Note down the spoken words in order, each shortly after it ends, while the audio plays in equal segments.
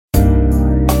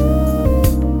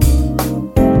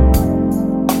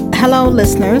Hello,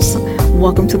 listeners.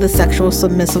 Welcome to the Sexual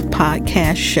Submissive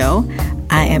podcast show.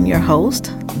 I am your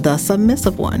host, the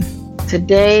Submissive One.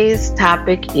 Today's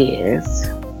topic is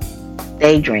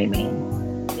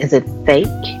daydreaming. Is it fake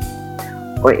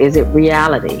or is it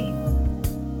reality?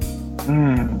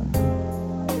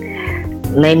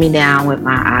 Lay me down with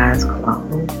my eyes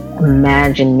closed.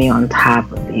 Imagine me on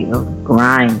top of you,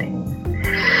 grinding,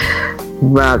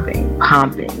 rubbing,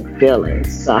 pumping, feeling,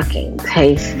 sucking,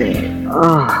 tasting.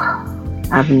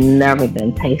 I've never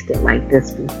been tasted like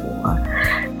this before.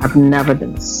 I've never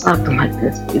been sucked like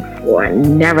this before. I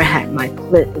never had my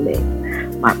clit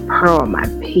licked, my pearl, my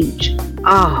peach.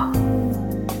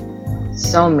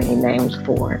 So many names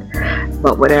for it.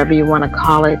 But whatever you want to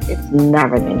call it, it's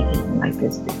never been eaten like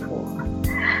this before.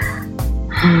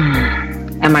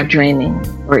 Am I dreaming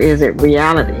or is it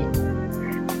reality?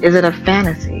 Is it a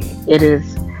fantasy? It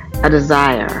is a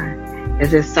desire.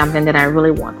 Is this something that I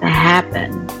really want to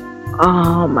happen?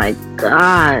 Oh my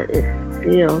God, it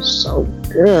feels so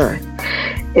good.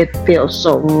 It feels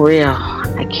so real.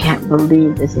 I can't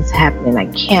believe this is happening. I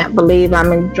can't believe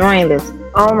I'm enjoying this.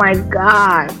 Oh my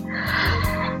God.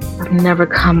 I've never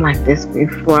come like this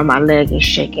before. My leg is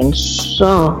shaking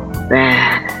so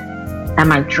bad.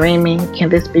 Am I dreaming? Can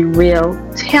this be real?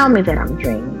 Tell me that I'm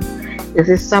dreaming. Is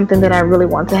this something that I really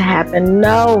want to happen?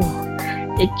 No,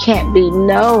 it can't be.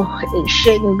 No, it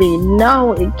shouldn't be.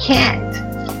 No, it can't.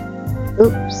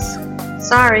 Oops.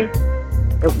 Sorry.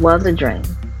 It was a dream.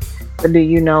 But do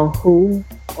you know who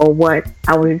or what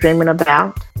I was dreaming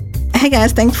about? Hey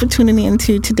guys, thanks for tuning in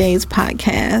to today's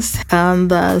podcast on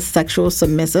the Sexual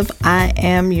Submissive. I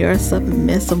am your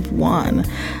Submissive One.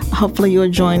 Hopefully you'll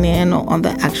join in on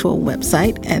the actual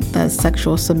website at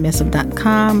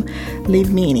thesexualsubmissive.com.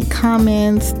 Leave me any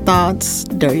comments, thoughts,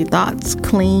 dirty thoughts,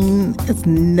 clean. It's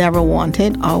never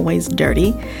wanted, always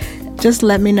dirty. Just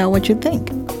let me know what you think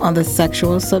on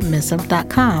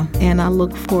thesexualsubmissive.com. And I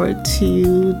look forward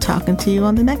to talking to you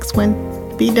on the next one.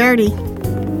 Be dirty.